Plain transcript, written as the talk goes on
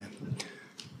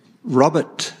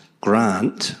Robert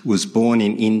Grant was born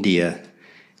in India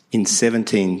in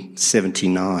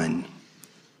 1779,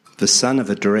 the son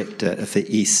of a director of the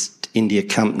East India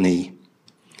Company.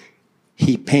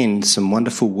 He penned some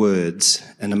wonderful words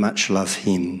and a much-loved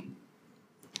hymn.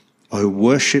 O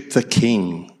worship the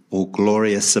King, all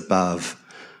glorious above.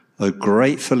 O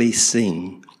gratefully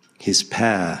sing his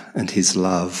power and his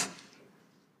love.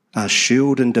 Our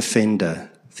shield and defender,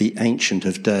 the Ancient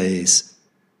of Days,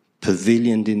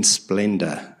 pavilioned in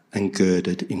splendour and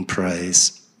girded in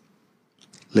praise.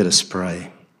 Let us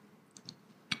pray.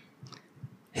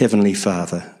 Heavenly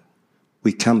Father,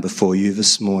 we come before you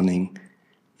this morning,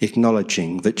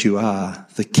 acknowledging that you are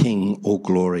the King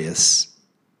all-glorious,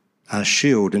 our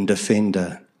shield and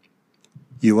defender.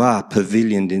 You are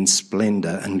pavilioned in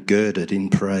splendour and girded in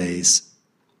praise.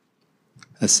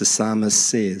 As the psalmist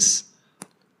says,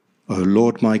 O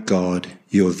Lord my God,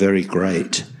 you are very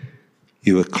great.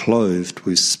 You are clothed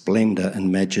with splendour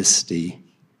and majesty.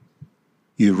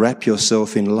 You wrap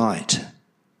yourself in light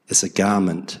as a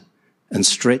garment and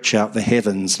stretch out the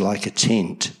heavens like a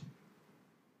tent.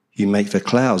 You make the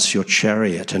clouds your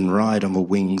chariot and ride on the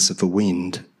wings of the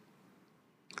wind.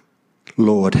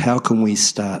 Lord, how can we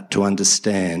start to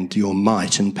understand your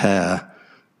might and power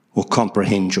or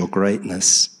comprehend your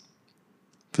greatness?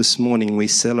 This morning we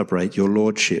celebrate your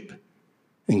lordship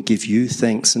and give you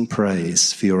thanks and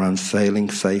praise for your unfailing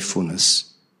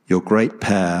faithfulness, your great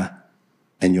power,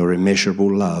 and your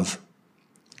immeasurable love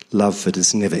that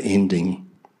is never ending.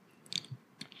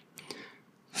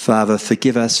 Father,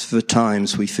 forgive us for the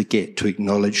times we forget to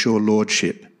acknowledge your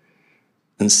lordship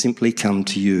and simply come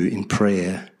to you in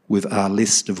prayer with our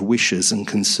list of wishes and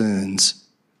concerns.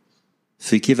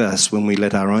 Forgive us when we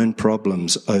let our own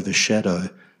problems overshadow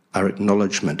our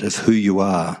acknowledgement of who you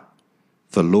are,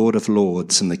 the Lord of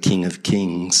Lords and the King of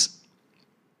Kings.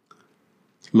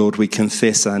 Lord, we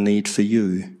confess our need for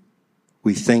you.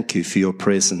 We thank you for your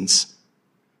presence,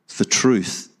 the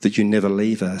truth that you never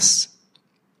leave us.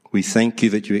 We thank you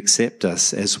that you accept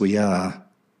us as we are,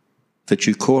 that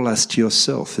you call us to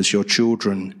yourself as your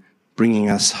children, bringing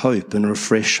us hope and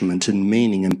refreshment and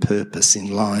meaning and purpose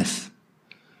in life.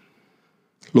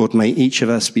 Lord, may each of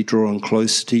us be drawn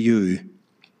close to you.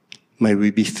 May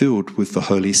we be filled with the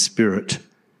Holy Spirit,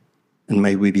 and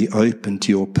may we be open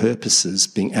to your purposes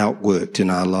being outworked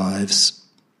in our lives.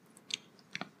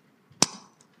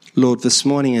 Lord, this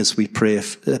morning as we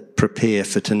prepare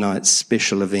for tonight's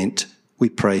special event, we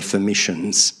pray for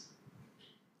missions.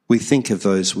 We think of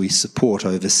those we support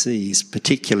overseas,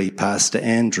 particularly Pastor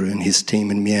Andrew and his team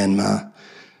in Myanmar,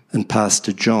 and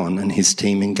Pastor John and his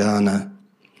team in Ghana.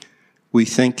 We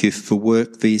thank you for the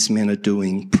work these men are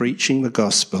doing, preaching the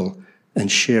gospel and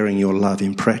sharing your love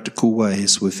in practical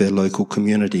ways with their local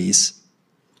communities.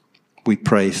 We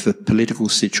pray for the political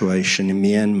situation in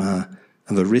Myanmar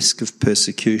and the risk of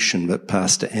persecution that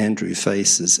Pastor Andrew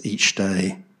faces each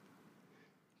day.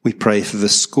 We pray for the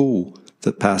school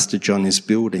that Pastor John is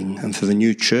building and for the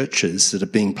new churches that are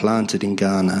being planted in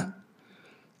Ghana.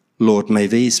 Lord, may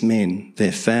these men,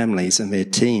 their families and their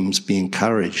teams be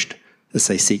encouraged as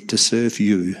they seek to serve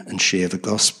you and share the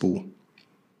gospel.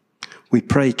 We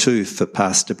pray too for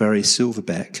Pastor Barry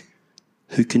Silverback,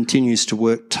 who continues to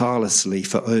work tirelessly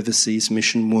for overseas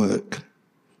mission work.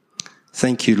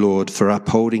 Thank you, Lord, for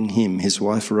upholding him, his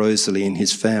wife Rosalie and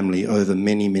his family over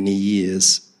many, many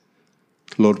years.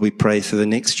 Lord, we pray for the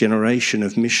next generation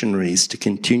of missionaries to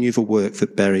continue the work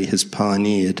that Barry has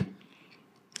pioneered.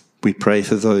 We pray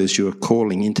for those you are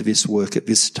calling into this work at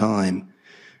this time.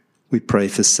 We pray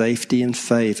for safety and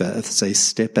favour as they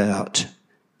step out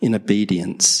in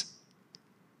obedience.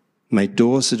 May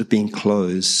doors that have been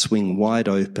closed swing wide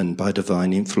open by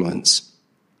divine influence.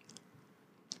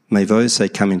 May those they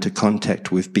come into contact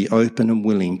with be open and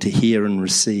willing to hear and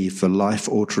receive the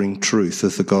life-altering truth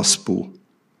of the gospel.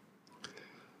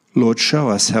 Lord, show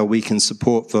us how we can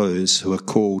support those who are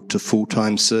called to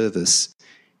full-time service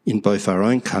in both our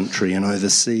own country and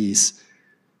overseas.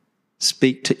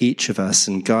 Speak to each of us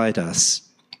and guide us.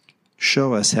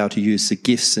 Show us how to use the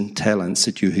gifts and talents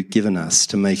that you have given us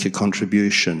to make a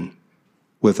contribution,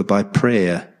 whether by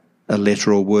prayer, a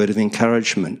letter or word of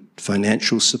encouragement,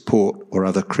 financial support, or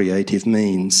other creative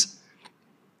means.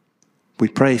 We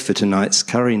pray for tonight's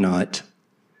curry night.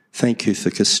 Thank you for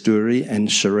Kasturi and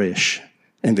Suresh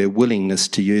and their willingness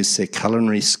to use their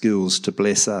culinary skills to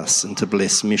bless us and to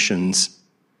bless missions.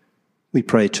 We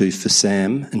pray too for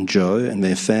Sam and Joe and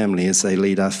their family as they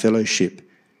lead our fellowship.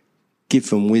 Give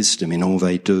them wisdom in all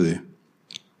they do.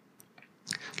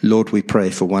 Lord, we pray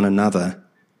for one another.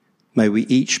 May we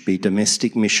each be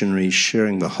domestic missionaries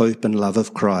sharing the hope and love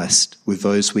of Christ with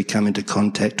those we come into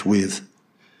contact with.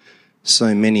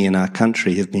 So many in our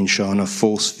country have been shown a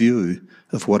false view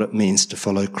of what it means to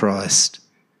follow Christ.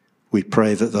 We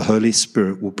pray that the Holy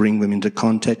Spirit will bring them into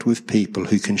contact with people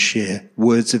who can share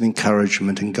words of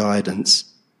encouragement and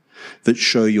guidance that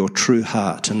show your true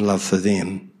heart and love for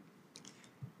them.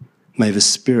 May the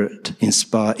Spirit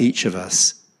inspire each of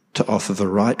us to offer the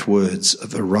right words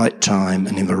at the right time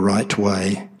and in the right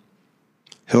way.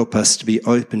 Help us to be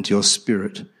open to your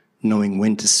Spirit, knowing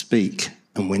when to speak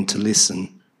and when to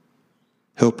listen.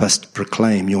 Help us to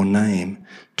proclaim your name,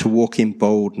 to walk in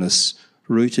boldness,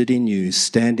 rooted in you,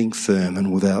 standing firm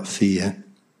and without fear.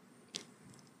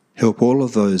 Help all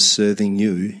of those serving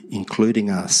you, including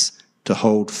us, to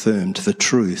hold firm to the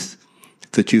truth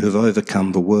that you have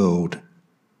overcome the world.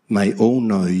 May all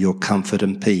know your comfort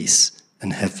and peace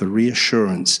and have the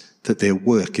reassurance that their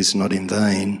work is not in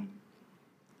vain.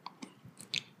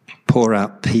 Pour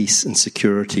out peace and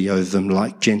security over them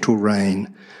like gentle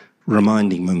rain,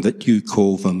 reminding them that you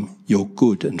call them your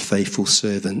good and faithful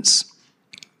servants.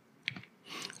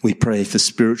 We pray for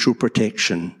spiritual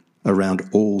protection around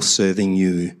all serving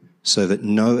you, so that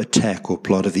no attack or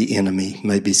plot of the enemy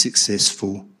may be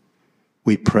successful.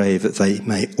 We pray that they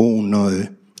may all know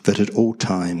that at all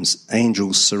times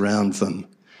angels surround them,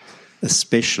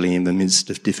 especially in the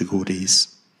midst of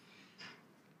difficulties.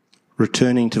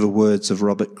 Returning to the words of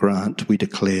Robert Grant, we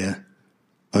declare,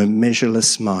 O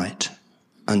measureless might,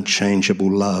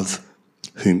 unchangeable love,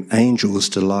 whom angels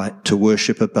delight to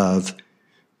worship above,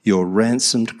 your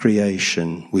ransomed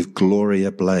creation with glory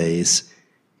ablaze,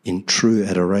 in true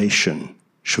adoration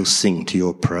shall sing to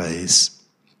your praise.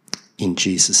 In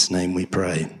Jesus' name we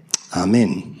pray.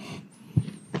 Amen.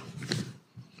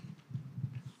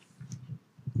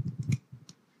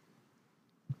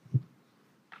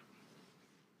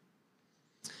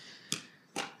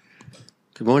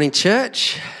 Good morning,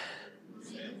 church.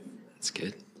 That's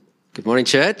good. Good morning,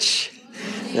 church.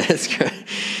 That's great.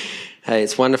 Hey,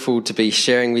 it's wonderful to be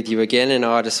sharing with you again, and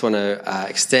I just want to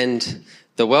extend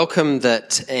the welcome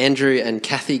that Andrew and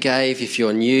Kathy gave. If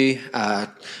you're new,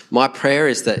 my prayer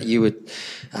is that you would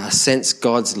sense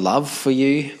God's love for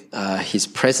you, his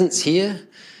presence here,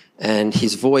 and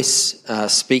his voice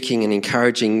speaking and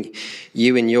encouraging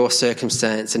you in your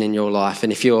circumstance and in your life.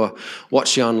 And if you're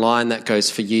watching online, that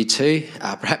goes for you too.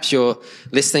 Perhaps you're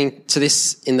listening to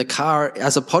this in the car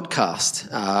as a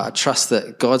podcast. I trust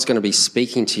that God's going to be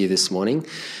speaking to you this morning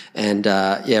and,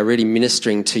 really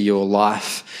ministering to your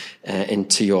life and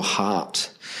to your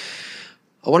heart.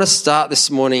 I want to start this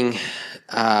morning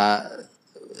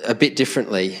a bit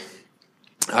differently.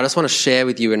 I just want to share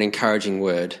with you an encouraging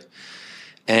word.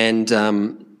 And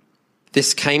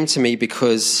this came to me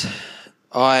because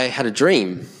I had a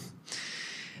dream,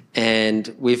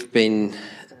 and we've been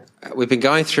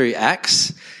going through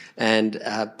Acts, and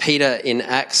Peter in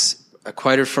Acts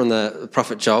quoted from the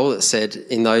prophet Joel that said,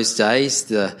 "In those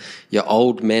days, your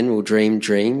old men will dream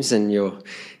dreams, and your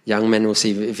young men will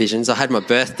see visions." I had my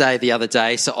birthday the other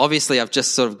day, so obviously I've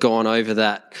just sort of gone over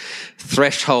that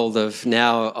threshold of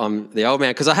now I'm the old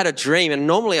man, because I had a dream, and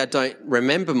normally I don't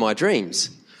remember my dreams.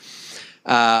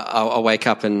 I'll wake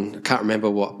up and can't remember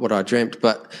what I dreamt,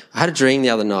 but I had a dream the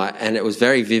other night and it was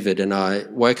very vivid, and I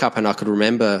woke up and I could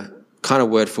remember kind of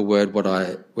word for word what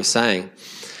I was saying.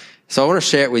 So I want to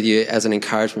share it with you as an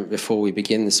encouragement before we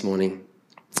begin this morning.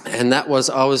 And that was,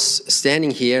 I was standing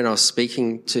here and I was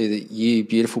speaking to you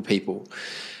beautiful people,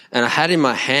 and I had in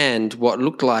my hand what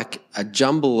looked like a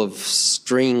jumble of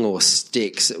string or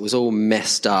sticks. It was all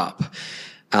messed up.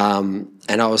 And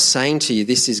I was saying to you,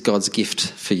 this is God's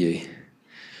gift for you.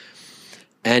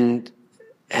 And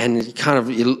I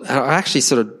actually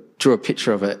sort of drew a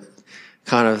picture of it.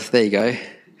 Kind of, there you go.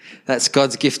 That's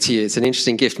God's gift to you. It's an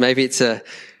interesting gift. Maybe it's an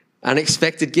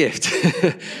unexpected gift.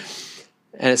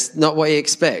 And it's not what you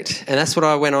expect. And that's what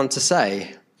I went on to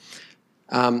say.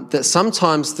 That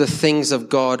sometimes the things of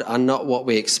God are not what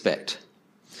we expect.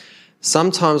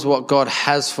 Sometimes what God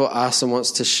has for us and wants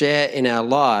to share in our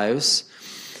lives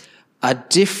are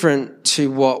different to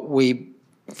what we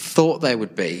thought they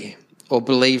would be or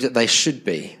believe that they should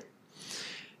be.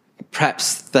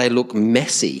 Perhaps they look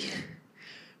messy.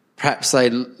 Perhaps they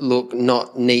look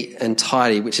not neat and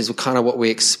tidy, which is kind of what we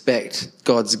expect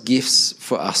God's gifts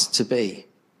for us to be.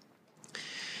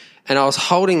 And I was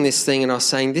holding this thing and I was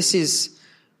saying, this is,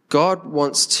 God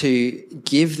wants to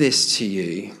give this to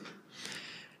you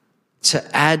to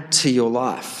add to your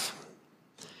life.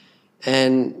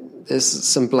 And there's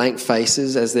some blank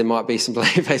faces, as there might be some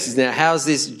blank faces now. How's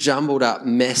this jumbled up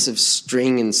mess of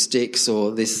string and sticks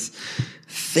or this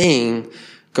thing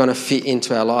going to fit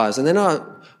into our lives? And then I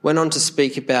went on to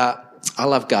speak about, I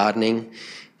love gardening,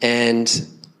 and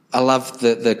love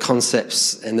the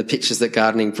concepts and the pictures that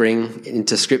gardening bring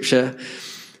into Scripture.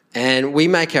 And we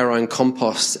make our own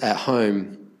compost at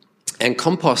home. And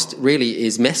compost really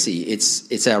is messy.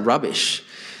 It's our rubbish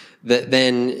that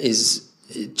then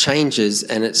it changes,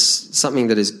 and it's something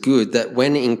that is good, that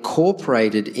when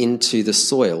incorporated into the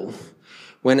soil,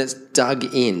 when it's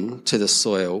dug into the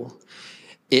soil,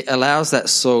 it allows that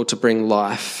soil to bring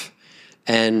life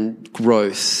and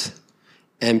growth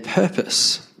and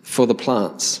purpose for the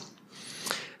plants.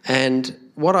 And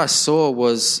what I saw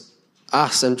was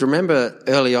us, and remember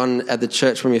early on at the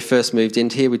church when we first moved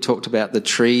into here, we talked about the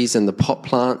trees and the pot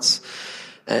plants.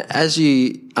 As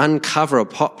you uncover a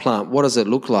pot plant, what does it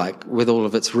look like with all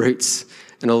of its roots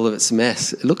and all of its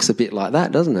mess? It looks a bit like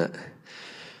that, doesn't it?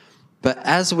 But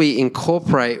as we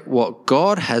incorporate what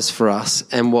God has for us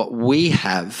and what we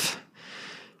have,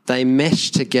 they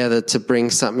mesh together to bring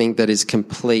something that is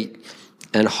complete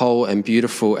and whole and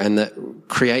beautiful, and that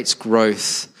creates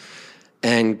growth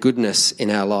and goodness in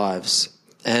our lives.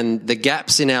 And the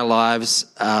gaps in our lives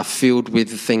are filled with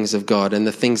the things of God, and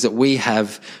the things that we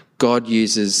have, God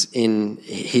uses in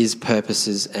his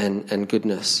purposes and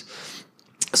goodness.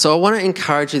 So I want to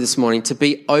encourage you this morning to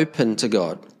be open to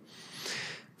God,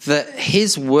 that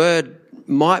his word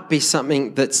might be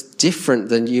something that's different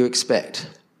than you expect.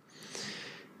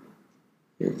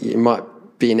 You might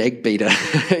be an egg beater.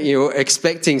 You're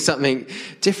expecting something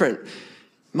different.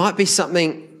 Might be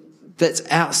something that's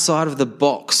outside of the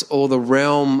box or the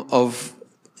realm of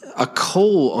a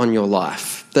call on your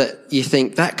life that you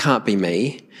think, that can't be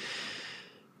me.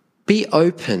 Be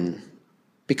open,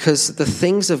 because the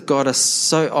things of God are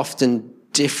so often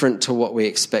different to what we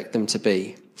expect them to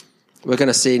be. We're going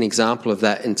to see an example of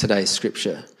that in today's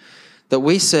scripture, that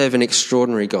we serve an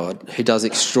extraordinary God who does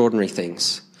extraordinary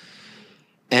things.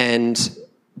 And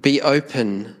be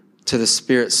open to the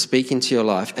Spirit speaking to your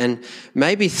life. And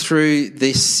maybe through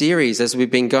this series, as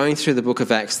we've been going through the book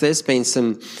of Acts, there's been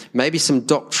some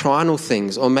doctrinal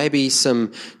things, or maybe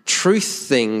some truth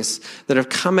things that have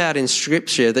come out in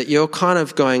Scripture that you're kind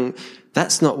of going,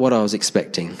 that's not what I was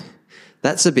expecting.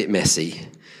 That's a bit messy.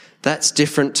 That's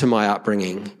different to my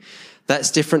upbringing. That's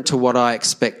different to what I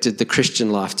expected the Christian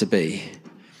life to be.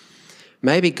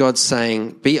 Maybe God's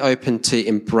saying, be open to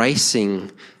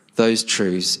embracing those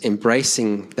truths,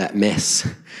 embracing that mess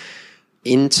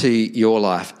into your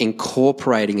life,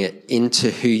 incorporating it into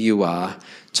who you are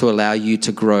to allow you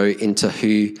to grow into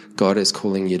who God is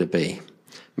calling you to be.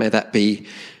 May that be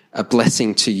a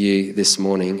blessing to you this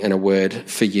morning and a word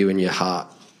for you in your heart.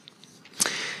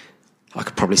 I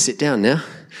could probably sit down now.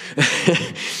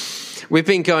 We've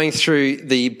been going through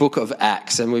the book of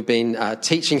Acts, and we've been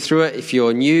teaching through it. If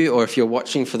you're new or if you're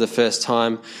watching for the first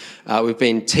time, we've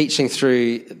been teaching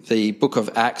through the book of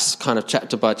Acts kind of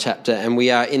chapter by chapter, and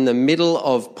we are in the middle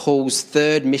of Paul's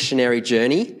third missionary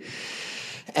journey.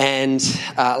 And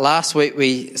last week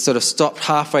we sort of stopped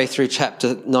halfway through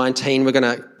chapter 19. We're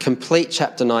going to complete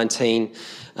chapter 19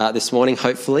 this morning,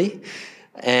 hopefully.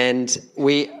 And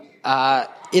we are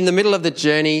in the middle of the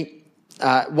journey.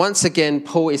 Once again,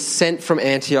 Paul is sent from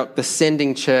Antioch, the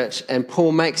sending church, and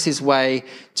Paul makes his way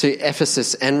to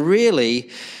Ephesus. And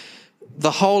really, the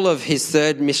whole of his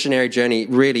third missionary journey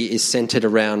really is centered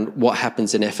around what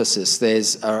happens in Ephesus.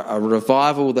 There's a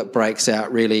revival that breaks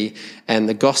out, really, and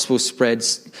the gospel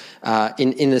spreads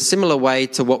in a similar way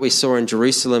to what we saw in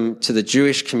Jerusalem to the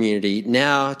Jewish community,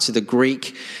 now to the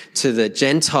Greek, to the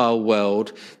Gentile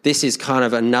world. This is kind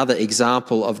of another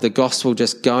example of the gospel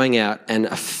just going out and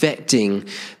affecting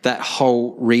that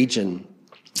whole region.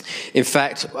 In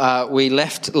fact, we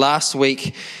left last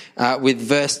week with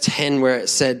verse 10 where it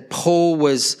said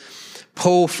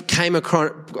Paul came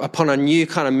upon a new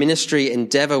kind of ministry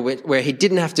endeavor where he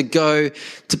didn't have to go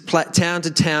town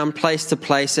to town, place to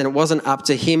place, and it wasn't up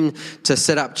to him to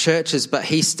set up churches, but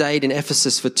he stayed in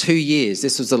Ephesus for 2 years.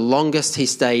 This was the longest he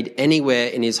stayed anywhere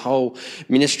in his whole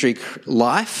ministry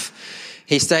life.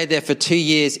 He stayed there for 2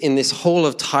 years in this hall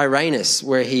of Tyrannus,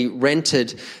 where he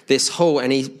rented this hall,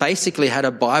 and he basically had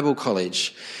a Bible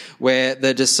college where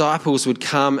the disciples would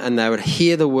come and they would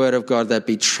hear the word of God. They'd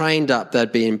be trained up.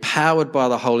 They'd be empowered by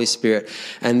the Holy Spirit,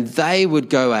 and they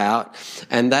would go out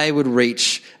and they would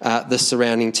reach the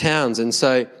surrounding towns. And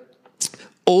so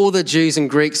all the Jews and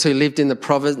Greeks who lived in the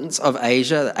province of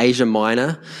Asia, Asia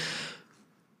Minor,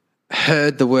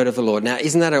 heard the word of the Lord. Now,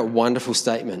 isn't that a wonderful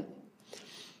statement?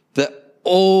 That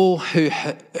all who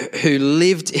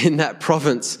lived in that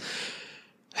province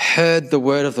heard the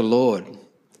word of the Lord.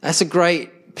 That's a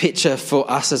great picture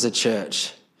for us as a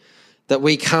church, that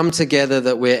we come together,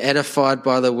 that we're edified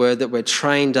by the word, that we're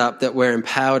trained up, that we're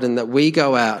empowered, and that we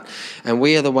go out and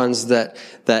we are the ones that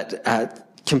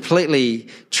completely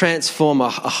transform a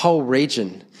whole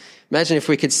region. Imagine if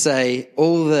we could say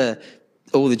all the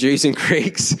Jews and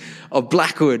Greeks of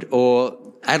Blackwood or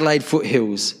Adelaide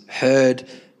Foothills heard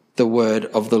the word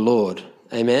of the Lord.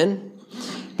 Amen?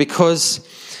 Because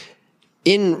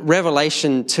in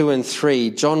Revelation 2 and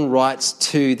 3, John writes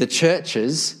to the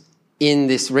churches in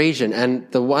this region, and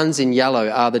the ones in yellow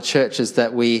are the churches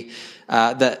that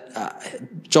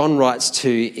John writes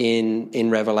to in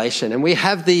Revelation. And we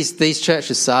have these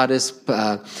churches, Sardis,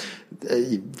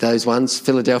 those ones,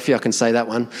 Philadelphia, I can say that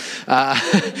one,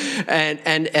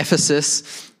 and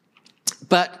Ephesus.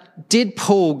 But did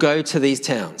Paul go to these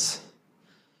towns?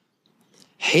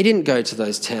 He didn't go to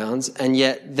those towns, and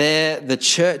yet they're the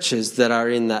churches that are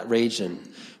in that region,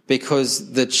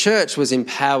 because the church was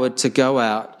empowered to go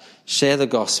out, share the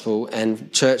gospel,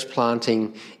 and church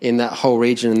planting in that whole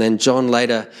region. And then John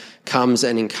later comes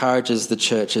and encourages the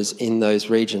churches in those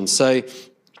regions. So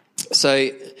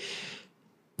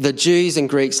the Jews and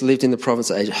Greeks lived in the province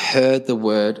of Asia, heard the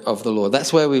word of the Lord.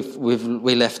 That's where we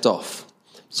left off.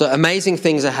 So amazing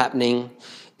things are happening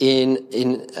in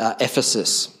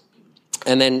Ephesus.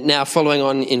 And then now following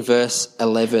on in verse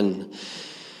 11,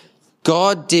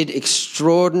 God did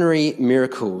extraordinary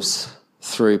miracles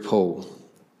through Paul.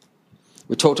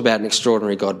 We talked about an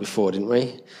extraordinary God before, didn't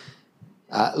we?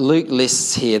 Luke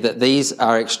lists here that these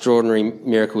are extraordinary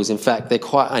miracles. In fact, they're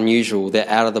quite unusual. They're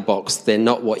out of the box. They're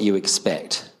not what you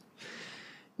expect.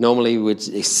 Normally, we would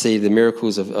see the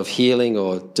miracles of healing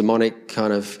or demonic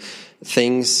kind of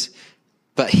things.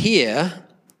 But here,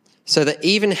 so that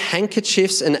even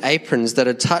handkerchiefs and aprons that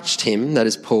had touched him, that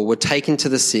is Paul, were taken to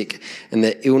the sick, and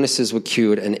their illnesses were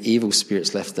cured, and evil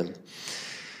spirits left them.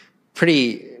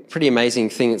 Pretty amazing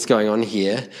thing that's going on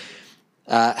here.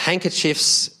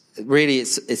 Handkerchiefs, really,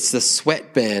 it's the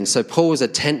sweatband. So Paul was a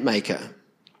tent maker,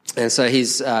 and so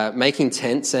he's making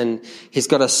tents, and he's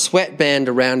got a sweatband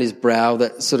around his brow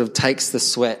that sort of takes the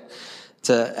sweat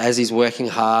as he's working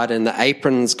hard, and the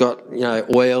apron's got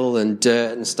oil and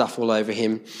dirt and stuff all over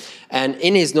him. And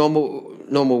in his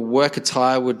normal work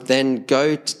attire would then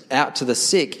go out to the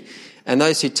sick, and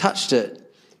those who touched it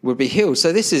would be healed.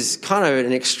 So this is kind of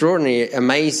an extraordinary,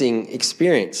 amazing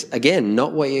experience. Again,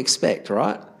 not what you expect,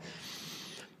 right?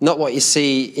 Not what you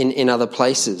see in other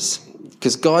places,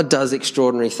 because God does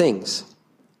extraordinary things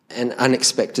and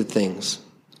unexpected things.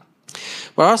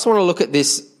 But I also want to look at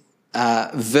this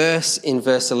verse in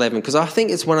verse 11, because I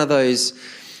think it's one of those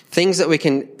things that we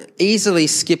can easily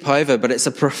skip over, but it's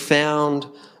a profound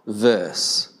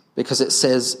verse because it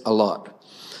says a lot.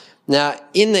 Now,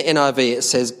 in the NIV, it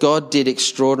says, God did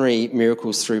extraordinary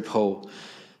miracles through Paul.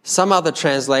 Some other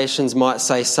translations might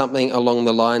say something along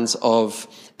the lines of,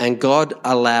 and God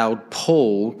allowed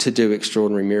Paul to do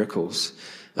extraordinary miracles.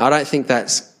 I don't think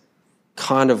that's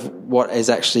kind of what is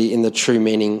actually in the true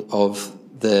meaning of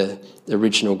the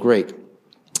original Greek.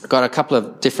 I've got a couple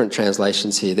of different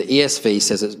translations here. The ESV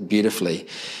says it beautifully.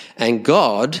 And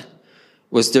God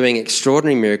was doing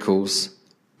extraordinary miracles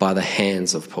by the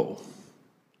hands of Paul.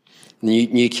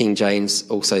 New King James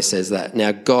also says that.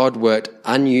 Now, God worked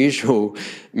unusual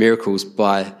miracles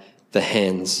by the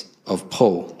hands of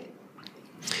Paul.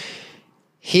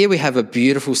 Here we have a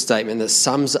beautiful statement that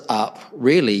sums up,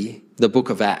 really, the book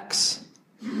of Acts.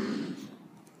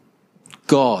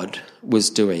 God was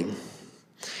doing.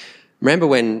 Remember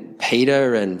when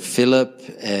Peter and Philip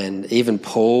and even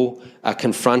Paul are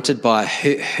confronted by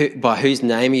by whose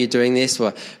name are you doing this,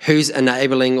 or who's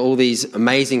enabling all these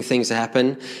amazing things to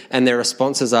happen, and their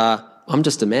responses are, I'm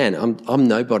just a man, I'm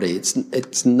nobody,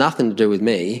 it's nothing to do with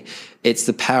me, it's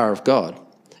the power of God,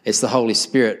 it's the Holy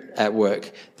Spirit at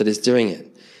work that is doing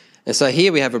it. And so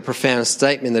here we have a profound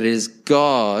statement that it is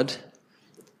God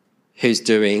who's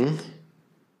doing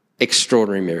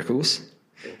extraordinary miracles.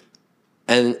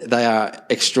 And they are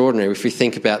extraordinary if we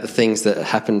think about the things that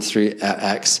happened through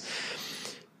Acts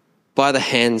by the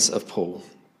hands of Paul.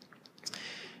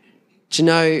 Do you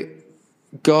know,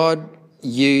 God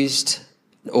used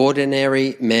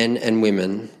ordinary men and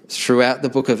women throughout the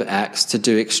book of Acts to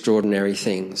do extraordinary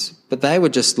things, but they were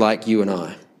just like you and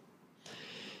I.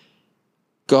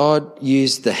 God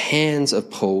used the hands of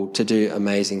Paul to do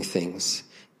amazing things.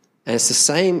 And it's the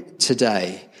same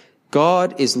today.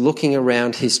 God is looking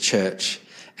around his church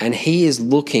and he is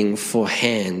looking for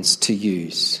hands to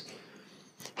use.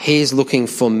 He is looking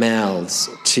for mouths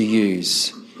to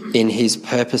use in his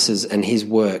purposes and his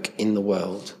work in the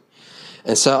world.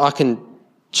 And so I can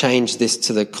change this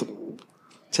to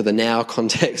the now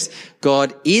context.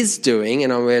 God is doing,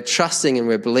 and we're trusting and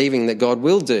we're believing that God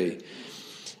will do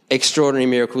extraordinary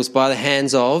miracles by the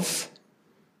hands of ...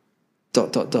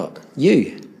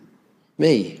 You,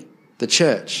 me, the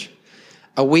church.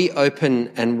 Are we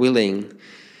open and willing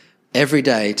every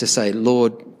day to say,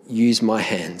 Lord, use my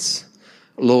hands.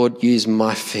 Lord, use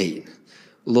my feet.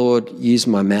 Lord, use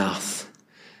my mouth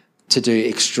to do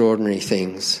extraordinary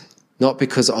things. Not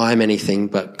because I'm anything,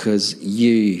 but because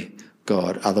you,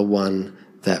 God, are the one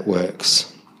that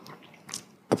works.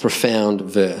 A profound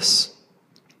verse.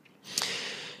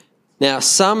 Now,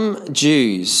 some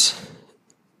Jews,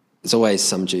 there's always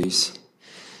some Jews.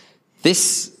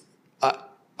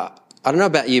 I don't know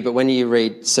about you, but when you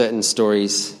read certain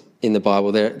stories in the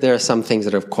Bible, there are some things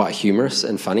that are quite humorous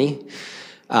and funny.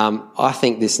 I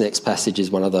think this next passage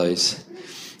is one of those.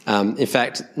 In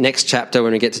fact, next chapter,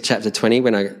 when we get to chapter 20,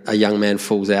 when a young man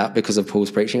falls out because of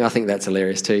Paul's preaching, I think that's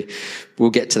hilarious too.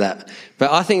 We'll get to that.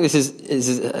 But I think this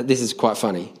is quite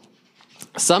funny.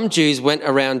 Some Jews went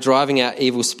around driving out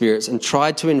evil spirits and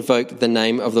tried to invoke the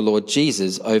name of the Lord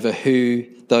Jesus over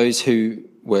those who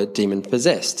were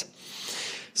demon-possessed.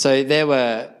 So there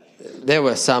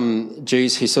were some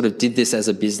Jews who sort of did this as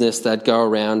a business. They'd go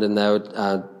around and they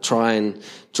would try and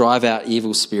drive out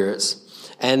evil spirits.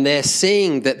 And they're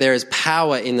seeing that there is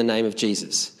power in the name of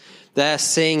Jesus. They're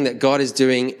seeing that God is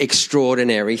doing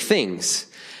extraordinary things.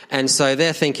 And so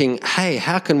they're thinking, hey,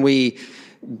 how can we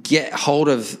get hold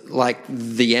of like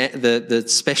the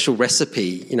special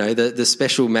recipe, the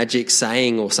special magic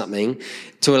saying or something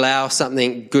to allow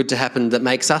something good to happen that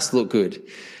makes us look good?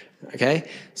 Okay?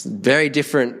 It's very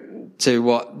different to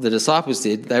what the disciples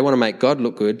did. They want to make God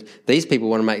look good. These people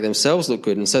want to make themselves look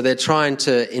good. And so they're trying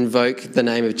to invoke the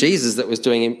name of Jesus that was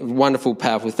doing wonderful,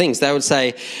 powerful things. They would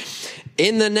say,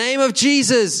 in the name of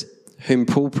Jesus, whom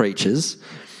Paul preaches,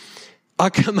 I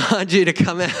command you to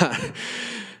come out.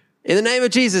 In the name of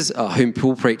Jesus, whom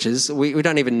Paul preaches, we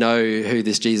don't even know who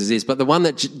this Jesus is, but the one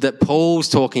that Paul's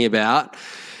talking about,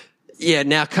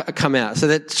 now come out. So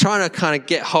they're trying to kind of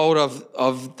get hold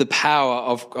of the power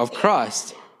of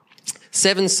Christ.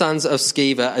 7 sons of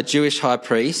Sceva, a Jewish high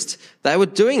priest, they were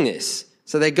doing this.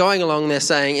 So they're going along, they're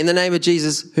saying, in the name of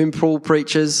Jesus, whom Paul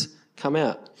preaches, come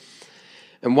out.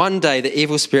 And one day the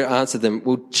evil spirit answered them,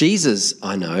 well, Jesus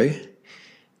I know,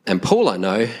 and Paul I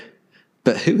know,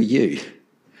 but who are you?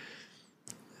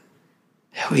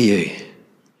 Who are you?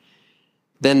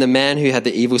 Then the man who had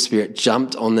the evil spirit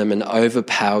jumped on them and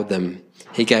overpowered them.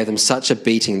 He gave them such a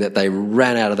beating that they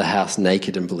ran out of the house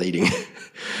naked and bleeding.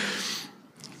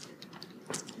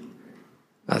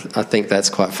 I think that's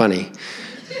quite funny.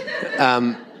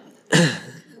 But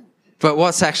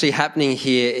what's actually happening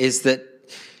here is that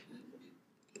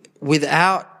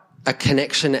without a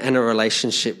connection and a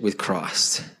relationship with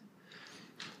Christ,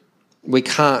 we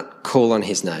can't call on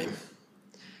his name.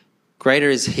 Greater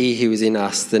is he who is in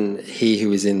us than he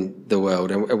who is in the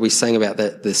world. And we sang about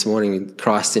that this morning,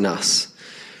 Christ in us.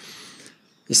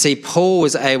 You see, Paul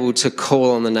was able to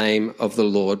call on the name of the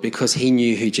Lord because he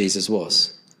knew who Jesus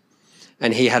was.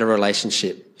 And he had a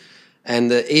relationship. And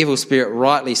the evil spirit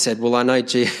rightly said, well, I know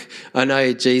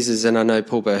Jesus and I know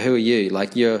Paul, but who are you?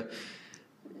 Like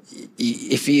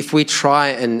if we try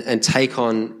and take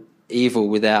on evil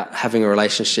without having a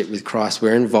relationship with Christ,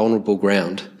 we're in vulnerable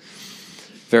ground.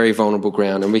 Very vulnerable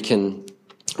ground, and we can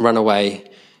run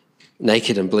away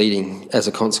naked and bleeding as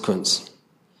a consequence.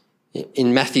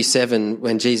 In Matthew 7,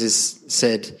 when Jesus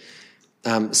said,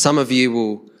 some of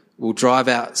you will drive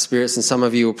out spirits and some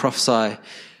of you will prophesy,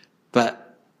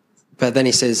 but then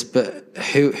he says, but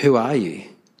who are you?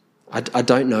 I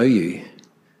don't know you.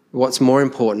 What's more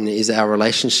important is our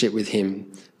relationship with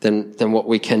him than what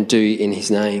we can do in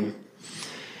his name.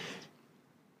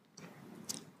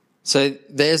 So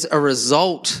there's a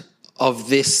result of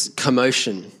this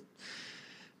commotion.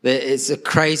 It's a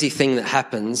crazy thing that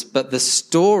happens, but the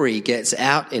story gets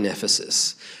out in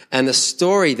Ephesus. And the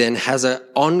story then has an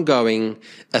ongoing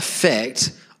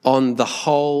effect on the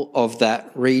whole of that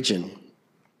region.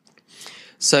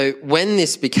 So when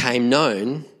this became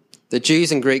known, the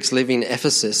Jews and Greeks living in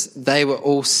Ephesus, they were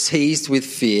all seized with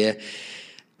fear.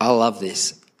 I love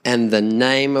this. And the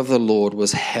name of the Lord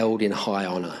was held in high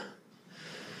honor.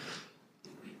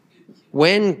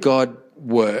 When God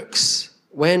works,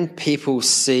 when people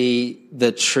see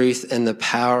the truth and the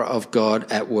power of God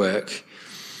at work,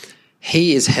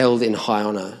 he is held in high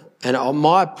honor. And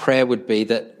my prayer would be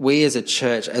that we as a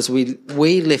church, as we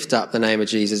lift up the name of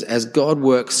Jesus, as God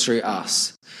works through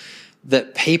us,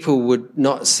 that people would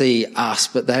not see us,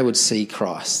 but they would see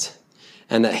Christ,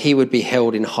 and that he would be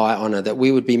held in high honor, that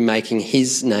we would be making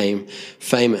his name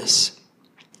famous.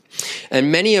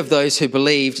 And many of those who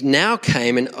believed now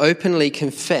came and openly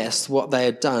confessed what they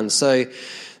had done. So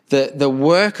the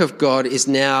work of God is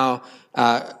now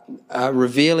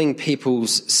revealing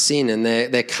people's sin, and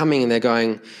they're coming and they're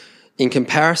going, in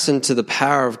comparison to the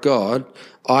power of God,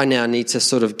 I now need to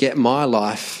sort of get my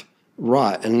life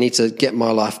right and need to get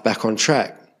my life back on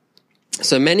track.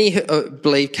 So many who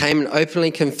believed came and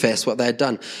openly confessed what they had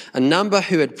done. A number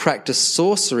who had practiced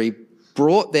sorcery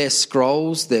brought their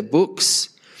scrolls, their books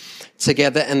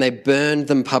together, and they burned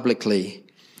them publicly.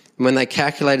 And when they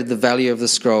calculated the value of the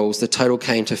scrolls, the total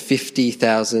came to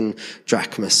 50,000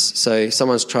 drachmas. So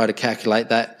someone's tried to calculate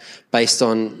that based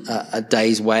on a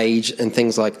day's wage and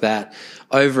things like that,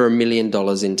 over $1 million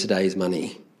in today's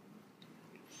money.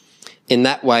 In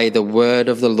that way, the word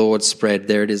of the Lord spread,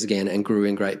 there it is again, and grew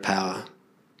in great power.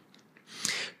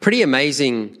 Pretty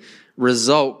amazing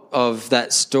result of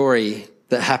that story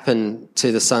that happened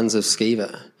to the sons of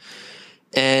Sceva.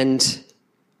 And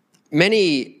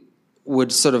many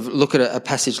would sort of look at a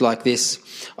passage like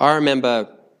this. I remember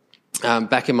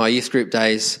back in my youth group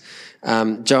days,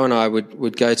 Joe and I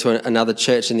would go to another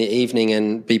church in the evening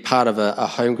and be part of a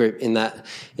home group in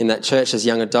that church as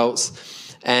young adults.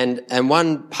 And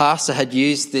one pastor had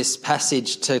used this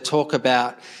passage to talk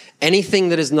about anything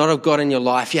that is not of God in your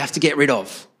life, you have to get rid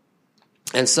of.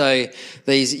 And so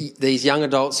these young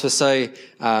adults were so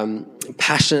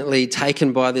passionately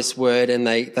taken by this word, and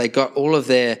they got all of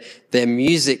their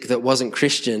music that wasn't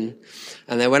Christian,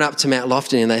 and they went up to Mount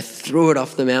Lofton and they threw it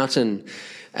off the mountain.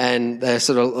 And they're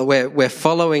sort of we're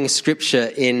following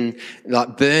Scripture in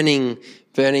like burning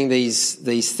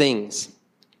these things.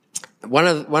 One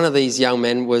of these young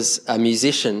men was a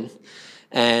musician,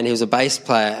 and he was a bass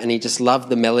player, and he just loved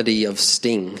the melody of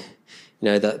Sting,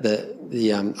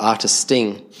 the artist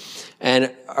Sting. And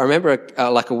I remember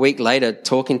like a week later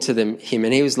talking to him,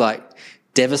 and he was like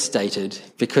devastated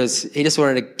because he just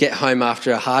wanted to get home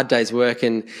after a hard day's work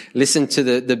and listen to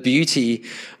the beauty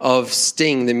of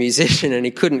Sting, the musician, and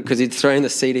he couldn't because he'd thrown the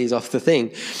CDs off the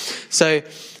thing. So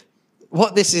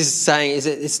what this is saying is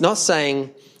that it's not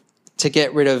saying to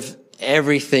get rid of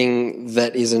everything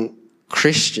that isn't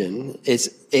Christian.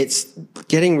 It's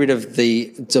getting rid of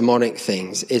the demonic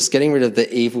things. It's getting rid of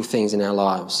the evil things in our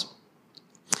lives.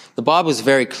 The Bible is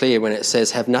very clear when it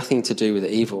says have nothing to do with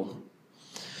evil.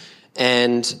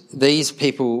 And these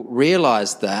people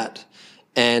realised that.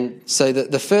 And so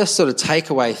the first sort of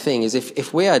takeaway thing is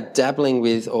if we are dabbling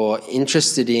with or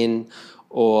interested in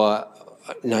or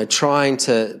trying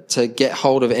to get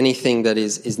hold of anything that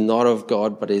is not of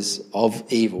God but is of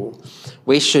evil,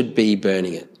 we should be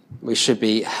burning it. We should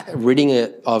be ridding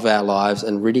it of our lives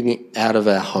and ridding it out of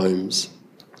our homes.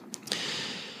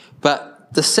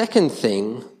 But the second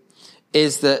thing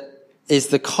is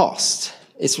the cost.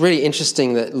 It's really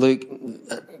interesting that Luke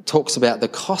talks about the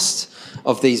cost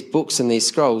of these books and these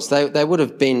scrolls. They would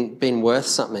have been worth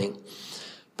something.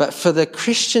 But for the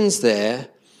Christians there,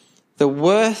 the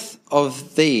worth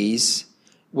of these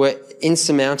were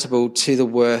insurmountable to the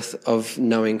worth of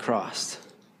knowing Christ.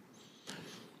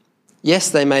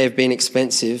 Yes, they may have been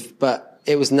expensive, but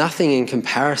it was nothing in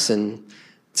comparison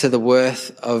to the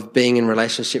worth of being in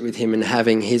relationship with him and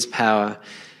having his power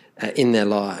in their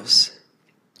lives.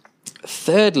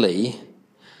 Thirdly,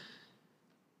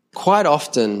 quite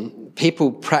often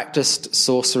people practiced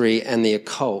sorcery and the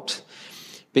occult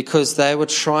because they were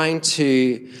trying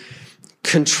to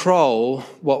control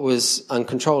what was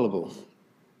uncontrollable.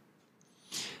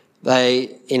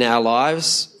 In our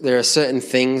lives, there are certain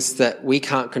things that we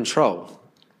can't control,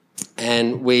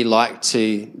 and we like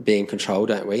to be in control,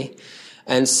 don't we?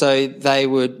 And so they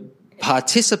would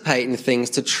participate in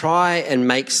things to try and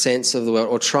make sense of the world,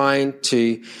 or trying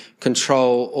to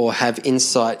control or have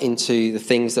insight into the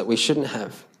things that we shouldn't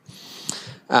have.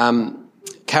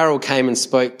 Carol came and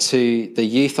spoke to the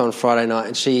youth on Friday night,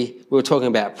 and we were talking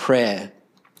about prayer,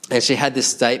 and she had this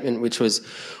statement which was,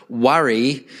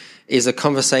 worry is a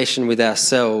conversation with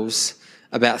ourselves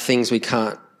about things we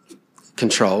can't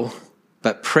control,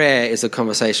 but prayer is a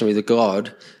conversation with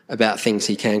God about things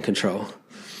he can control.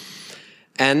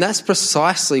 And that's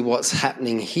precisely what's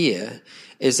happening here,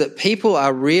 is that people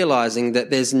are realizing that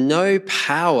there's no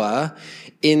power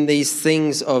in these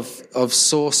things of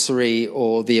sorcery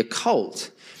or the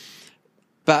occult,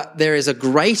 but there is a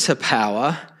greater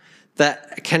power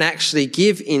that can actually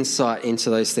give insight into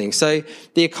those things. So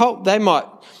the occult, there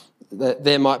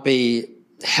might be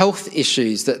health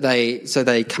issues that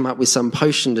they come up with some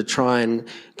potion to try and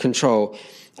control.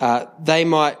 They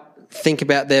might think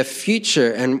about their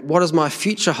future and what does my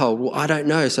future hold? Well, I don't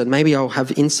know, so maybe I'll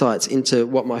have insights into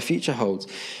what my future holds.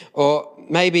 Or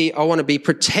maybe I want to be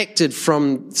protected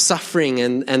from suffering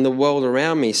and the world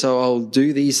around me, so I'll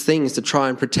do these things to try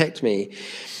and protect me.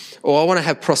 or I want to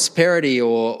have prosperity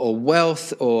or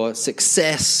wealth or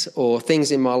success or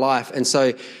things in my life. And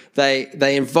so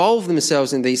they involve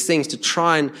themselves in these things to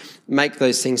try and make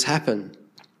those things happen.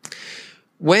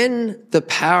 When the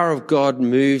power of God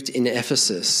moved in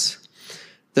Ephesus,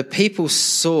 the people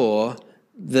saw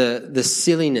the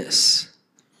silliness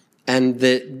and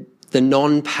the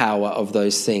non-power of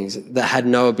those things that had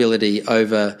no ability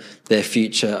over their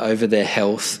future, over their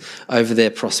health, over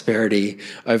their prosperity,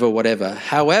 over whatever.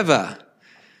 However,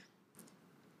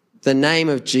 the name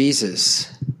of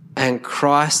Jesus and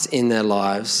Christ in their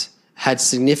lives had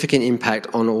significant impact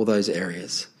on all those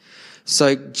areas.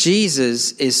 So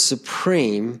Jesus is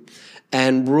supreme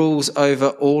and rules over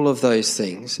all of those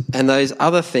things, and those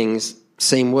other things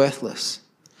seem worthless.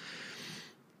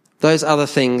 Those other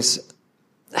things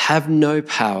have no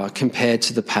power compared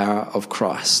to the power of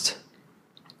Christ.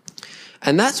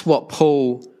 And that's what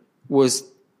Paul was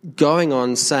going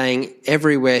on saying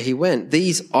everywhere he went.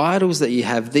 These idols that you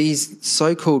have, these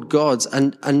so-called gods,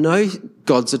 are no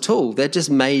gods at all. They're just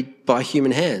made by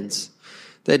human hands.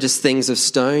 They're just things of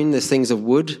stone, they're things of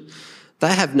wood.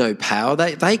 They have no power.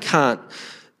 They can't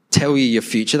tell you your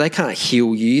future. They can't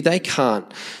heal you. They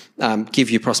can't give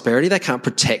you prosperity. They can't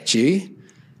protect you.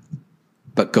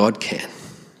 But God can.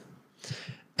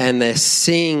 And they're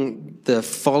seeing the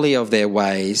folly of their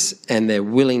ways and they're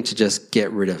willing to just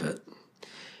get rid of it.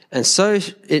 And so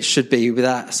it should be with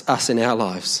us in our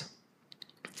lives.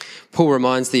 Paul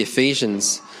reminds the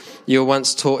Ephesians, you were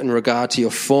once taught in regard to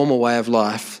your former way of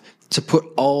life to put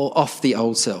all off the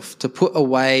old self, to put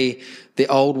away the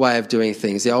old way of doing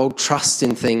things, the old trust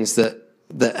in things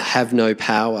that have no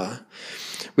power,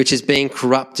 which is being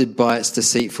corrupted by its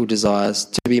deceitful desires,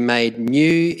 to be made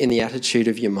new in the attitude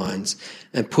of your minds,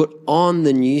 and put on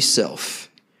the new self,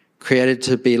 created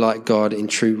to be like God in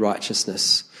true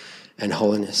righteousness and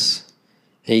holiness.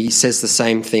 He says the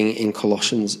same thing in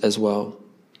Colossians as well.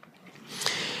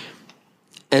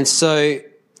 And so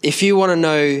if you want to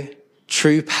know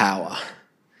true power,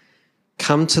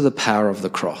 come to the power of the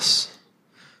cross,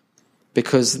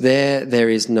 because there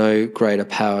is no greater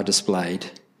power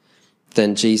displayed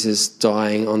than Jesus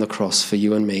dying on the cross for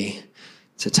you and me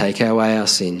to take away our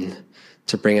sin,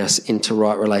 to bring us into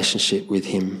right relationship with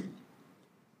him,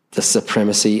 the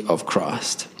supremacy of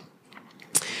Christ.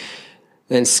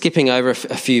 Then skipping over a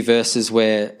few verses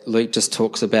where Luke just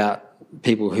talks about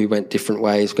people who went different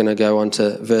ways, we're going to go on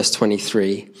to verse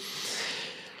 23.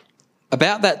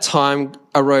 About that time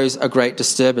arose a great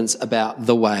disturbance about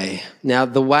the way. Now,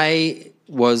 the way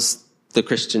was the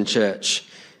Christian church.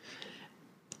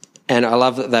 And I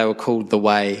love that they were called the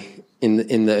way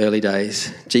in the early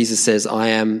days. Jesus says, I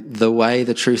am the way,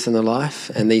 the truth, and the life.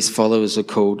 And these followers are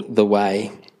called the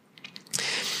way.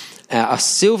 A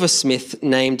silversmith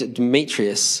named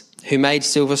Demetrius, who made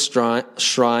silver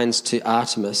shrines to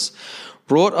Artemis,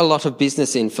 brought a lot of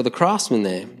business in for the craftsmen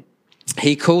there.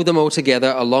 He called them all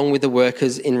together along with the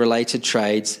workers in related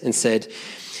trades and said,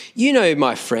 you know,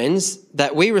 my friends,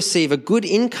 that we receive a good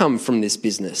income from this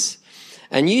business.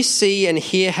 And you see and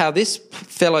hear how this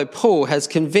fellow Paul has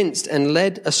convinced and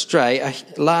led astray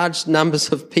large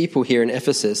numbers of people here in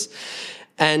Ephesus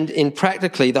and in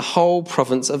practically the whole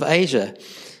province of Asia.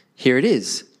 Here it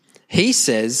is. He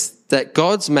says that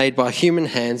gods made by human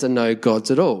hands are no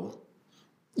gods at all.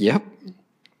 Yep.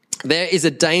 There is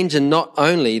a danger not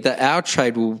only that our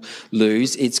trade will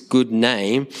lose its good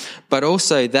name, but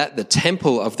also that the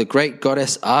temple of the great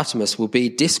goddess Artemis will be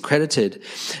discredited,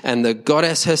 and the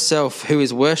goddess herself, who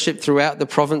is worshipped throughout the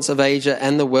province of Asia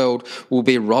and the world, will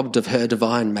be robbed of her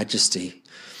divine majesty.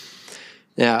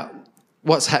 Now,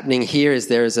 what's happening here is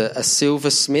there is a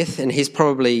silversmith, and he's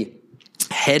probably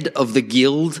head of the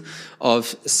guild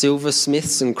of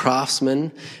silversmiths and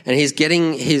craftsmen, and he's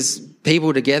getting his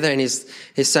people together and he's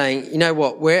saying, you know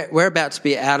what, we're about to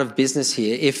be out of business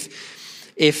here.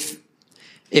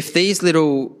 If these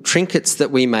little trinkets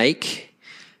that we make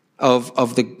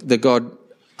of the god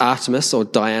Artemis or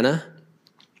Diana,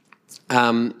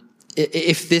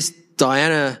 if this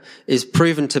Diana is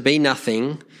proven to be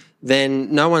nothing,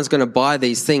 then no one's going to buy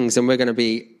these things and we're going to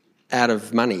be out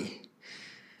of money.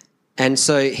 And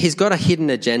so he's got a hidden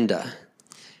agenda.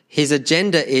 His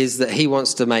agenda is that he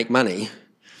wants to make money,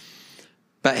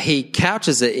 but he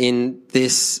couches it in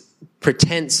this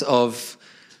pretense of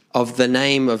the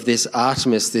name of this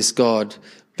Artemis, this god,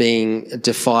 being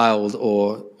defiled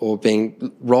or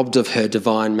being robbed of her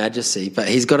divine majesty. But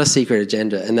he's got a secret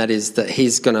agenda, and that is that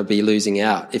he's going to be losing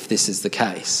out if this is the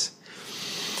case.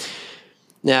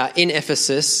 Now, in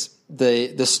Ephesus,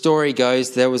 the story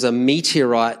goes there was a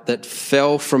meteorite that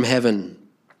fell from heaven,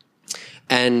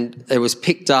 and it was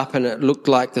picked up and it looked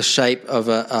like the shape of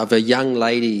a young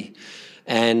lady,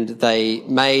 and they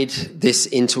made this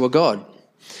into a god.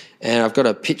 And I've got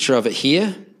a picture of it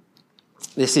here.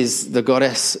 This is the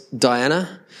goddess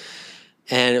Diana,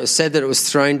 and it was said that it was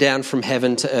thrown down from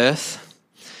heaven to earth.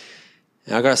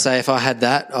 And I've got to say, if I had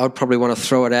that, I would probably want to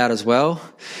throw it out as well,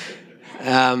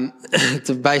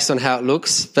 based on how it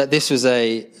looks. But this was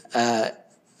a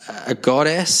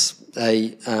goddess,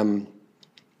 and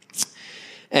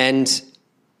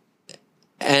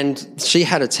she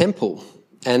had a temple.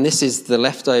 And this is the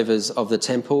leftovers of the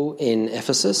temple in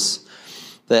Ephesus.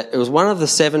 That it was one of the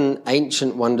 7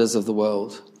 ancient wonders of the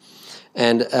world.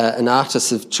 And an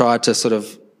artist have tried to sort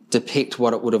of depict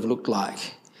what it would have looked like.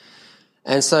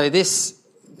 And so this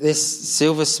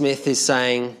silversmith is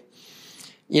saying,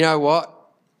 you know what?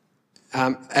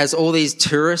 As all these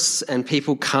tourists and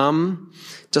people come,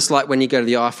 just like when you go to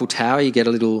the Eiffel Tower, you get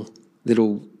a little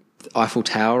Eiffel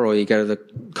Tower, or you go to the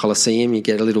Colosseum, you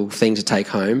get a little thing to take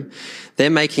home. They're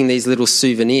making these little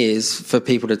souvenirs for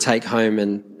people to take home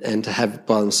and to have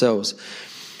by themselves.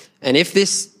 And if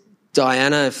this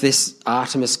Diana, if this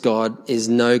Artemis god is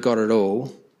no god at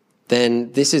all,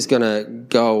 then this is going to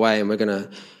go away and we're going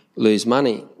to lose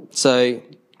money. So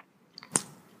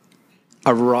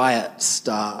a riot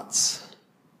starts.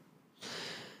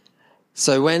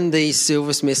 So when these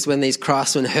silversmiths, when these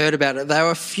craftsmen heard about it, they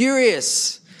were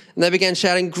furious. And they began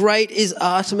shouting, "Great is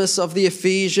Artemis of the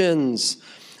Ephesians."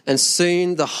 And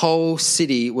soon the whole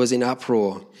city was in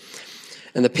uproar.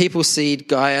 And the people seized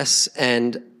Gaius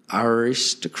and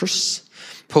Aristarchus,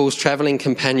 Paul's travelling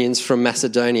companions from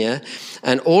Macedonia,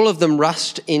 and all of them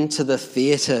rushed into the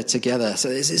theatre together. So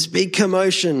there's this big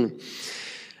commotion.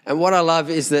 And what I love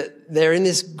is that they're in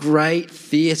this great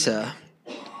theatre,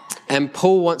 and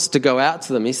Paul wants to go out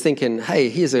to them. He's thinking, hey,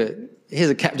 here's a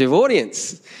captive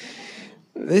audience.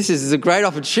 This is a great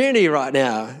opportunity right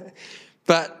now.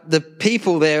 But the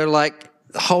people there are like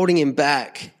holding him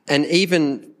back, and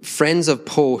even friends of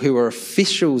Paul who are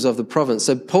officials of the province.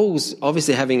 So Paul's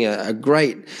obviously having a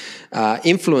great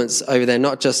influence over there,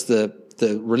 not just the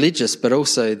religious, but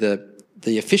also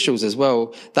the officials as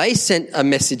well. They sent a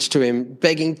message to him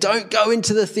begging, "Don't go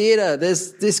into the theatre.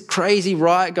 There's this crazy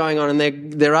riot going on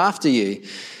and they're after you."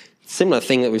 Similar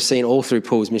thing that we've seen all through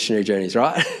Paul's missionary journeys,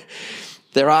 right?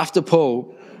 They're after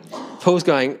Paul. Paul's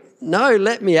going, "No,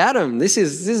 let me at him. This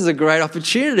is a great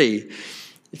opportunity."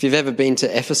 If you've ever been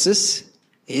to Ephesus,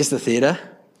 here's the theatre.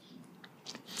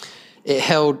 It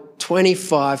held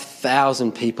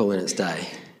 25,000 people in its day.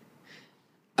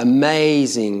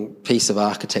 Amazing piece of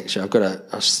architecture. I've got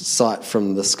a sight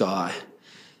from the sky.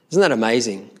 Isn't that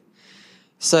amazing?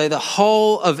 So the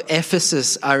whole of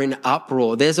Ephesus are in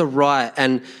uproar. There's a riot,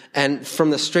 and from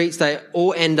the streets they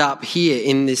all end up here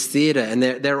in this theatre, and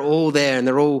they're all there, and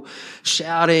they're all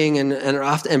shouting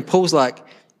and Paul's like,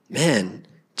 "Man,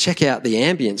 check out the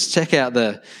ambience. Check out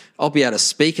I'll be able to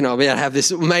speak and I'll be able to have this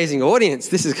amazing audience.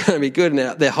 This is going to be good."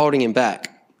 And they're holding him back.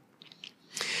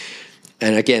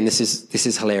 And again, this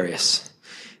is hilarious.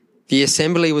 The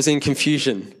assembly was in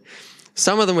confusion.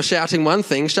 Some of them were shouting one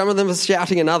thing, some of them were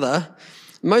shouting another.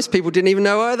 Most people didn't even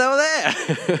know why they were there.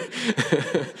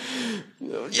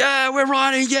 "Yeah, we're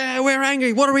rioting. Yeah, we're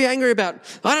angry. What are we angry about?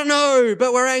 I don't know,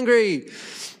 but we're angry."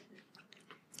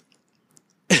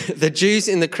 The Jews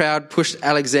in the crowd pushed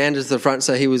Alexander to the front,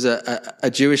 so he was a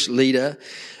Jewish leader,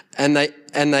 and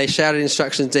they shouted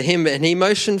instructions to him, and he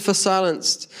motioned for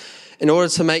silence in order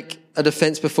to make a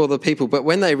defense before the people. But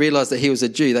when they realized that he was a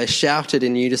Jew, they shouted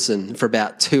in unison for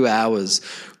about 2 hours,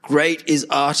 "Great is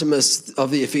Artemis of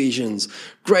the Ephesians.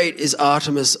 Great is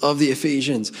Artemis of the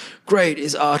Ephesians. Great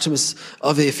is Artemis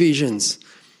of the Ephesians."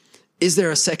 Is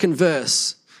there a second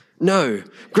verse? No.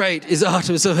 Great is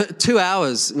Artemis of 2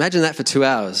 hours. Imagine that for 2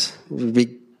 hours. It would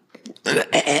be...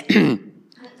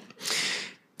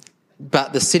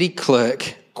 But the city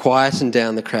clerk quietened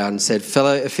down the crowd and said,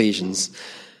 "Fellow Ephesians,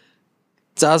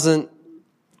 doesn't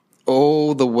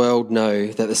all the world know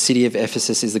that the city of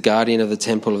Ephesus is the guardian of the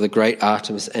temple of the great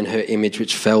Artemis and her image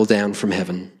which fell down from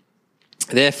heaven?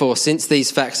 Therefore, since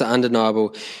these facts are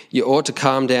undeniable, you ought to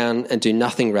calm down and do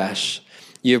nothing rash.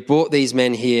 You have brought these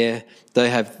men here, they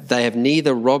have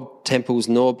neither robbed temples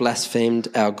nor blasphemed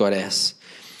our goddess.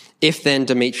 If then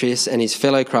Demetrius and his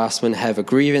fellow craftsmen have a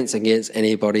grievance against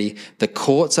anybody, the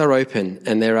courts are open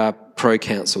and there are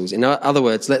proconsuls." In other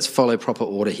words, let's follow proper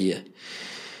order here.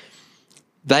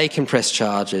 "They can press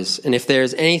charges, and if there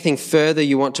is anything further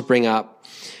you want to bring up,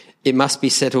 it must be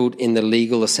settled in the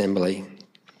legal assembly.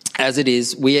 As it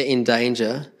is, we are in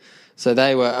danger." So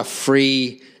they were a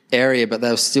free area, but they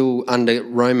were still under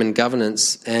Roman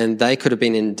governance, and they could have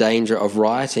been in danger of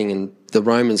rioting the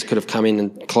Romans could have come in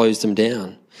and closed them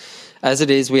down. As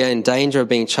it is, we are in danger of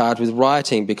being charged with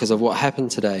rioting because of what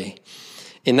happened today.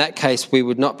 In that case, we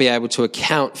would not be able to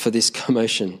account for this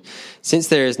commotion. Since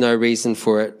there is no reason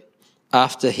for it,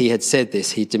 after he had said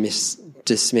this, he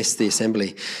dismissed the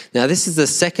assembly. Now, this is the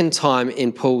second time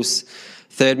in Paul's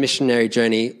third missionary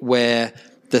journey where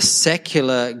the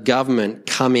secular government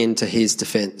come into his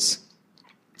defense.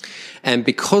 And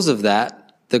because of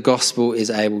that, the gospel is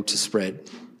able to spread.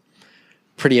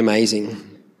 Pretty amazing.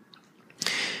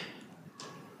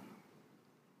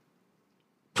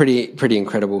 Pretty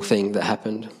incredible thing that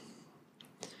happened.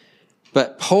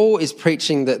 But Paul is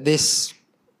preaching that this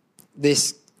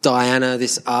Diana,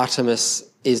 this Artemis,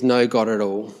 is no god at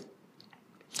all.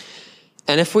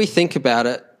 And if we think about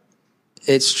it,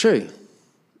 it's true.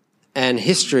 And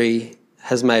history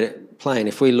has made it plain.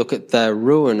 If we look at the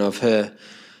ruin of her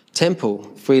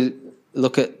temple, if we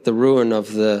look at the ruin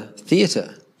of the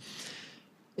theatre,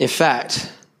 in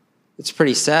fact, it's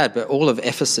pretty sad, but all of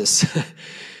Ephesus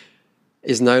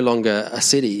is no longer a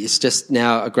city. It's just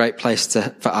now a great place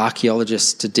for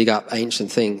archaeologists to dig up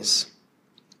ancient things.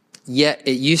 Yet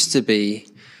it used to be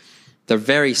the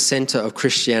very centre of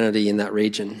Christianity in that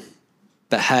region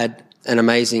that had an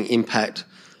amazing impact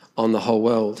on the whole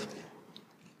world.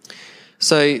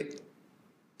 So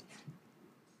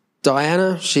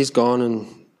Diana, she's gone and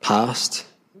passed.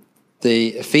 The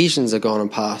Ephesians are gone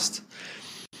and passed.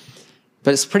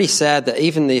 But it's pretty sad that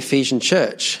even the Ephesian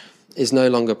church is no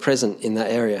longer present in that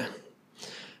area.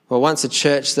 Well, once a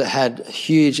church that had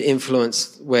huge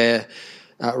influence where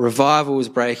revival was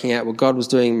breaking out, where God was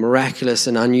doing miraculous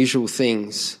and unusual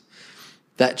things,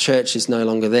 that church is no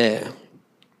longer there.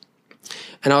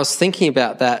 And I was thinking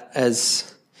about that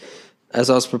as I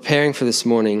was preparing for this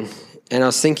morning, and I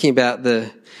was thinking about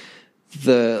the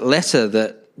letter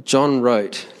that John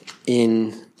wrote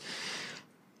in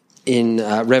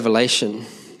Revelation.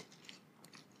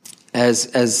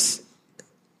 As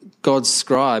God's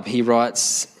scribe, he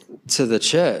writes to the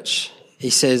church.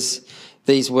 He says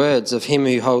these words of him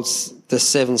who holds the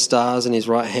 7 stars in his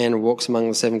right hand and walks among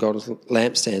the 7 golden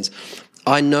lampstands.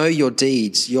 I know your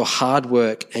deeds, your hard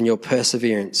work and your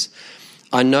perseverance.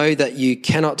 I know that you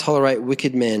cannot tolerate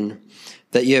wicked men,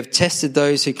 that you have tested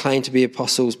those who claim to be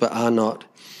apostles but are not,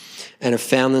 and have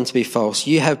found them to be false.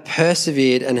 You have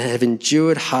persevered and have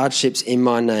endured hardships in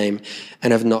my name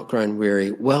and have not grown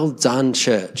weary. Well done,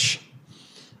 church.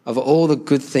 Of all the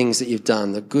good things that you've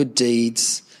done, the good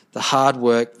deeds, the hard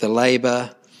work, the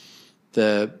labour,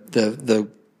 the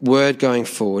word going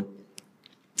forward.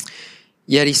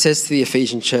 Yet he says to the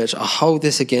Ephesian church, I hold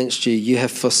this against you. You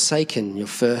have forsaken your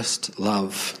first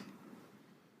love.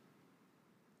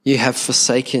 You have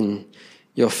forsaken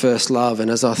your first love. And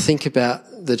as I think about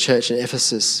the church in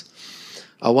Ephesus,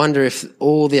 I wonder if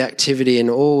all the activity and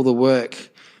all the work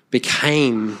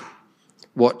became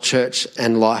what church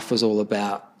and life was all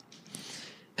about,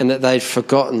 and that they'd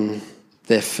forgotten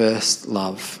their first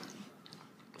love.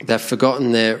 They've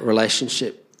forgotten their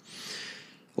relationship.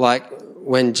 Like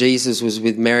when Jesus was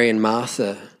with Mary and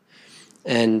Martha,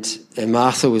 and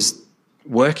Martha was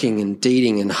working and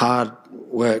deeding and hard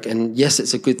work, and yes,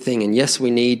 it's a good thing, and yes,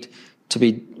 we need to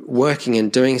be working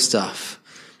and doing stuff,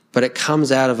 but it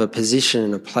comes out of a position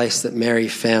and a place that Mary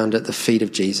found at the feet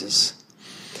of Jesus.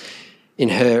 In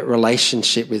her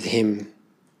relationship with him,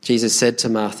 Jesus said to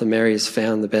Martha, Mary has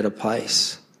found the better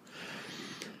place.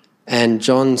 And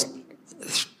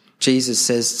Jesus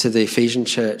says to the Ephesian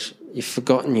church, you've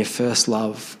forgotten your first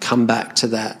love. Come back to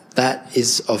that. That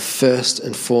is of first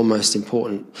and foremost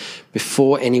important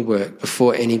before any work,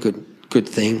 before any good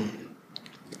thing.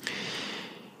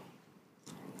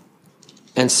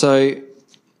 And so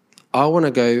I want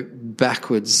to go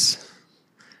backwards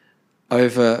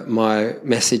over my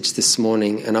message this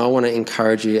morning, and I want to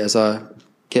encourage you as I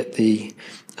get the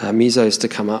musos to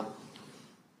come up.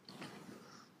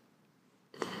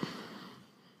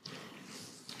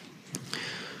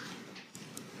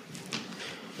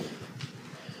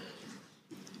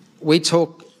 We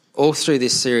talk all through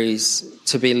this series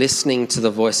to be listening to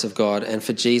the voice of God, and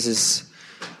for Jesus,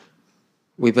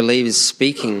 we believe, is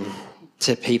speaking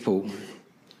to people.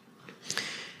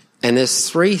 And there's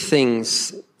 3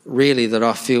 things really that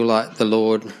I feel like the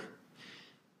Lord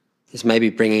is maybe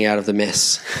bringing out of the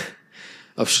mess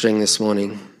of string this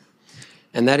morning.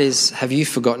 And that is, have you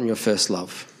forgotten your first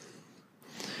love?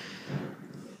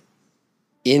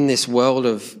 In this world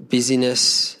of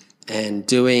busyness and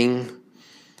doing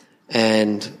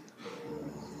and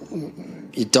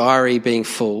your diary being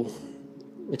full,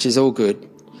 which is all good,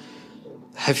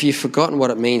 have you forgotten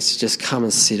what it means to just come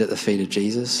and sit at the feet of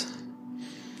Jesus?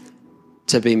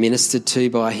 To be ministered to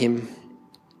by him?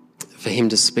 for him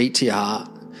to speak to your heart,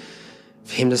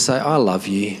 for him to say, I love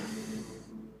you.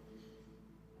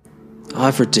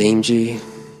 I've redeemed you.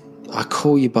 I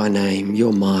call you by name.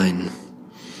 You're mine.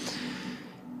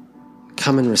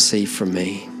 Come and receive from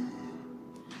me.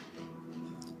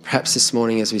 Perhaps this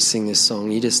morning as we sing this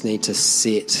song, you just need to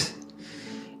sit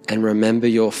and remember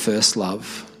your first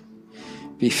love.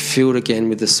 Be filled again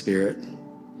with the Spirit.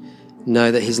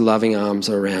 Know that his loving arms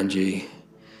are around you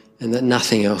and that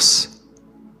nothing else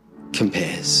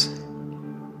compares.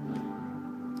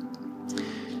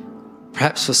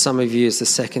 Perhaps for some of you is the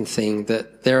second thing,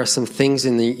 that there are some things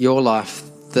in your life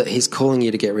that he's calling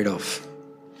you to get rid of.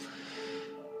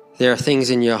 There are things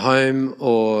in your home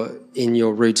or in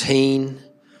your routine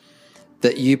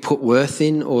that you put worth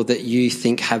in or that you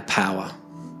think have power,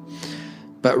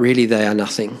 but really they are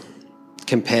nothing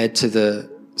compared to the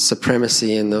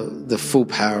supremacy and the full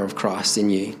power of Christ in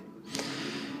you.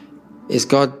 Is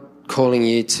God calling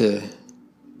you to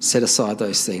set aside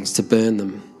those things, to burn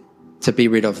them, to be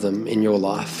rid of them in your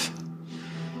life,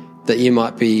 that you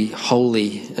might be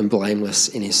holy and blameless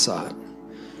in his sight?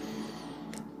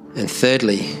 And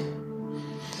thirdly,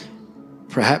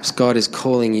 perhaps God is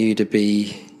calling you to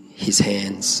be his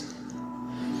hands,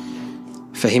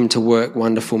 for him to work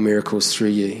wonderful miracles through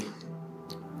you.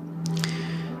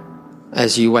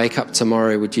 As you wake up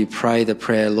tomorrow, would you pray the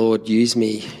prayer, Lord, use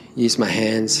me, use my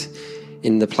hands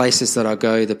in the places that I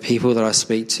go, the people that I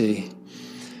speak to,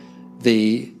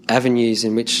 the avenues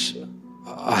in which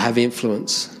I have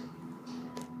influence.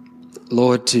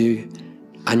 Lord, do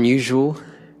unusual,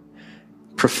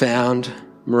 profound,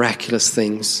 miraculous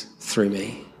things through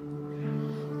me.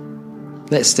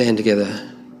 Let's stand together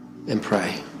and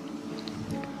pray.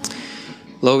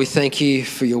 Lord, we thank you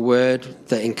for your word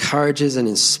that encourages and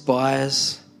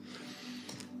inspires.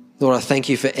 Lord, I thank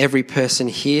you for every person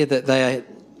here, that they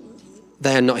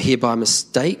are not here by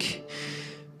mistake,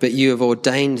 but you have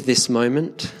ordained this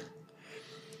moment,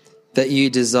 that you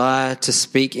desire to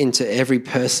speak into every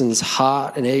person's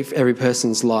heart and every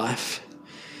person's life.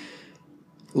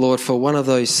 Lord, for one of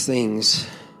those things,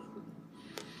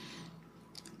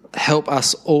 help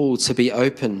us all to be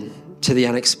open to the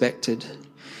unexpected,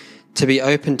 to be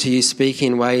open to you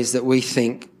speaking in ways that we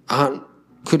think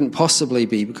couldn't possibly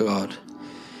be God.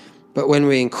 But when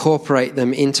we incorporate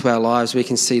them into our lives, we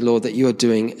can see, Lord, that you are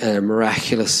doing a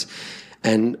miraculous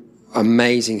and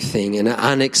amazing thing, an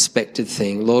unexpected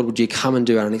thing. Lord, would you come and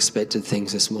do unexpected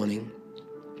things this morning?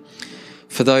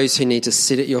 For those who need to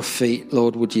sit at your feet,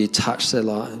 Lord, would you touch their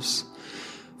lives?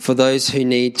 For those who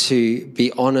need to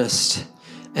be honest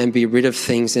and be rid of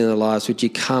things in their lives, would you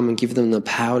come and give them the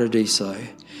power to do so?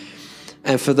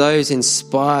 And for those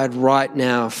inspired right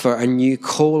now for a new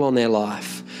call on their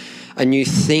life, a new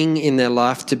thing in their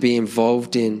life to be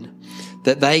involved in,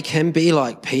 that they can be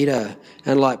like Peter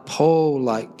and like Paul,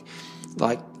 like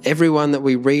everyone that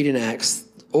we read in Acts,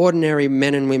 ordinary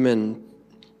men and women,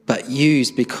 but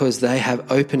used because they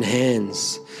have open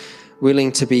hands,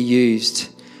 willing to be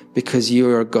used because you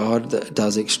are a God that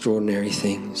does extraordinary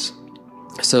things.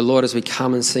 So Lord, as we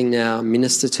come and sing now,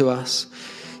 minister to us.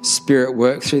 Spirit,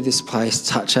 work through this place,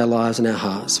 touch our lives and our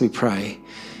hearts, we pray.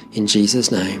 In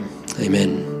Jesus' name,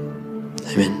 amen.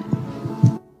 Amen.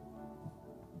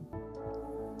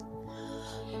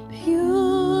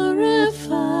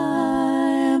 Purify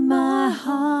my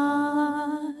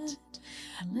heart.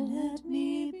 Let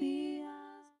me be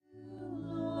as you,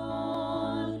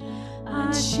 Lord.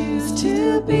 I choose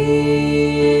to be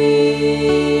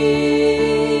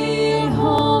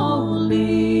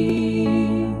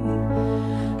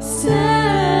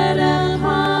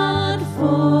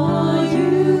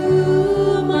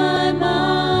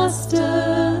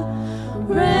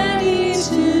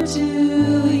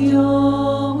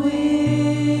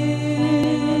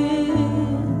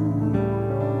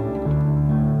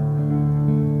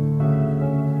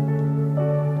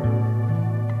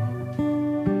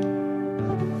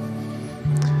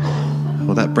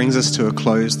That brings us to a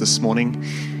close this morning.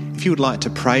 If you would like to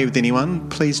pray with anyone,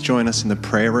 please join us in the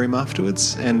prayer room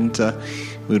afterwards, and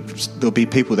there'll be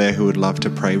people there who would love to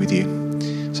pray with you.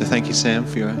 So thank you, Sam,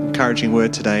 for your encouraging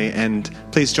word today, and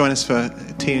please join us for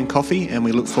tea and coffee, and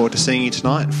we look forward to seeing you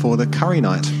tonight for the curry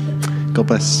night. God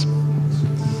bless.